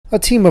A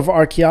team of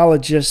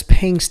archaeologists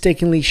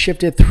painstakingly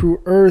shifted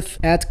through earth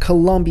at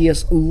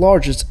Colombia's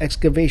largest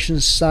excavation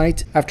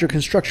site after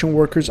construction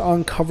workers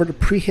uncovered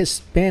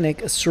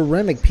pre-Hispanic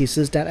ceramic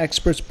pieces that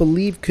experts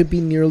believe could be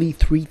nearly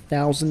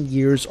 3,000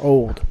 years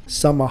old.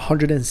 Some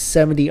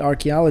 170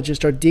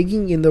 archaeologists are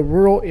digging in the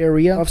rural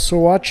area of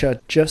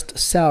Soacha, just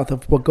south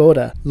of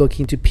Bogota,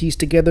 looking to piece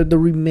together the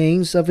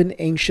remains of an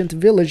ancient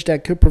village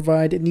that could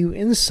provide new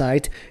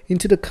insight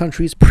into the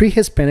country's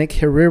pre-Hispanic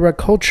Herrera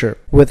culture.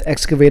 With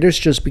excavators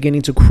just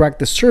beginning to crack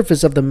the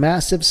surface of the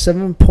massive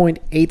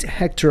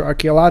 7.8-hectare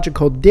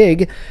archaeological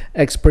dig,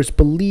 experts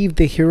believe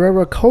the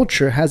Herrera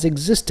culture has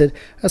existed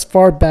as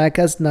far back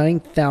as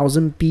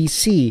 9000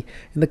 B.C.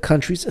 in the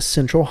country's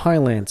central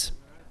highlands.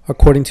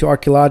 According to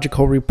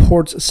archaeological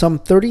reports, some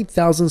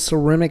 30,000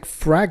 ceramic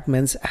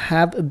fragments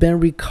have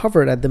been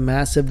recovered at the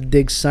massive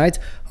dig site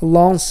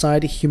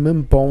alongside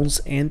human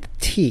bones and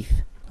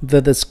teeth. The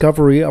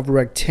discovery of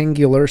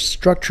rectangular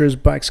structures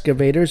by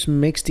excavators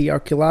makes the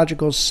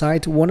archaeological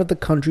site one of the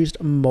country's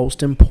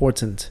most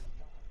important.